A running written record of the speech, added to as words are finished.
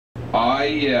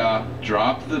Yeah,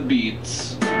 drop the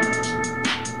beats.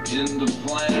 In the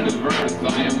planet of Earth,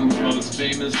 I am the most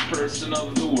famous person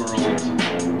of the world.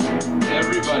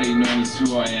 Everybody knows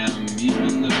who I am,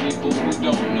 even the people who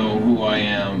don't know who I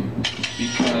am.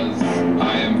 Because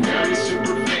I am very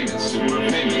super famous, super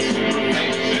famous, super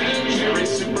famous, and very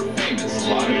super famous. A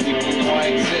lot of people know I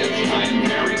exist. I am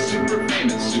very super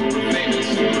famous, super famous,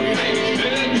 super famous,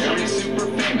 and very super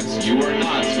famous. You are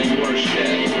not, so you are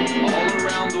shit. All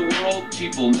around the world,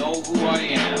 people know who I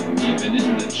am, even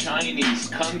in the Chinese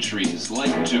countries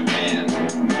like Japan.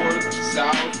 North,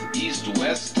 south, east,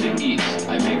 west to east.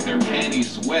 I make their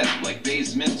panties wet like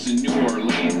basements in New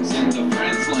Orleans. In the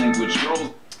French language,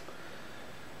 girls...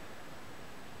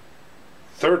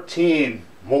 13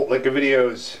 Malt Liquor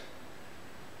videos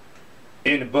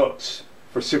in the books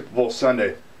for Super Bowl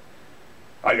Sunday.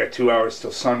 I got 2 hours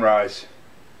till sunrise.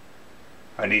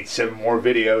 I need 7 more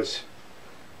videos.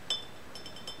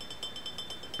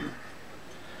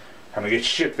 I'm gonna get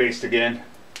shit-faced again.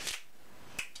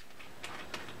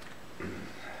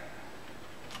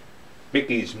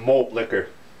 Mickey's Malt Liquor.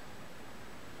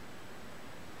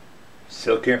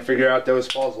 Still can't figure out those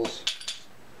puzzles.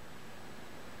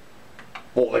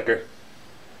 Malt Liquor.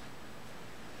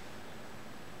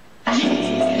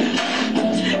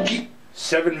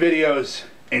 Seven videos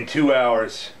in 2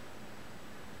 hours.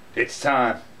 It's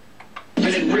time. For all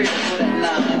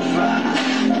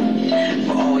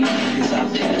you niggas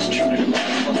out there that's true to the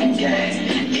motherfucking game,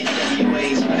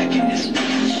 NWA's back in this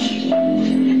bitch.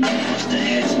 Most the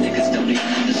heads niggas don't even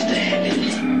understand it.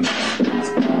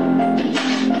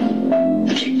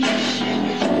 Kick that shit.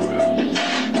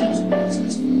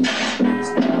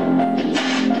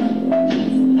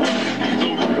 The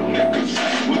real niggas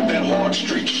with that hard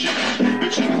street shit.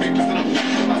 Bitch, niggas in a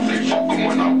face when I say fuck them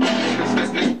when I roll. That's that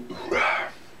nigga.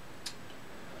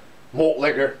 Malt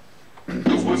Liquor.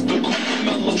 Was the cool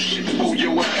mellow shit for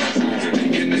your ass.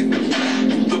 Taking niggas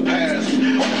the past.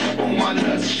 On my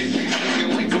nuts, shit be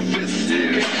swinging like a fist.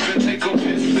 Can't even take a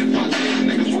piss. If I did,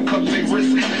 niggas will cut their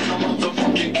wrist. And a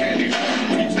motherfucking candy.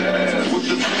 Beat that ass with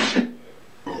the switch.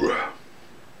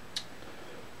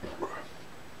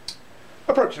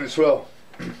 Approaching as well.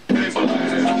 Who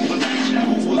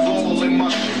was all in my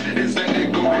shit? Is that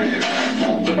nigga red?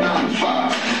 The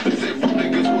 9-5. They said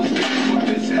niggas was sticking with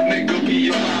this nigga be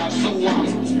alive. So I'm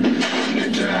putting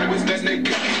it down with that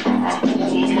nigga.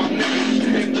 All of my niggas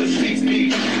in the CP.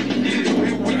 Yeah,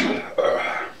 here we go.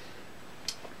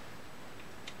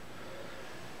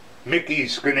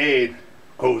 Mickey's grenade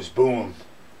goes boom.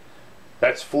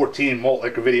 That's 14 Malt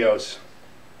Liquor videos.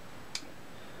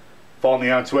 Follow me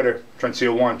on Twitter,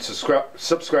 TrentSteel1.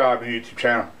 Subscribe to the YouTube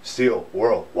channel, Steel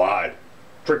Worldwide.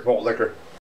 Drink Malt Liquor.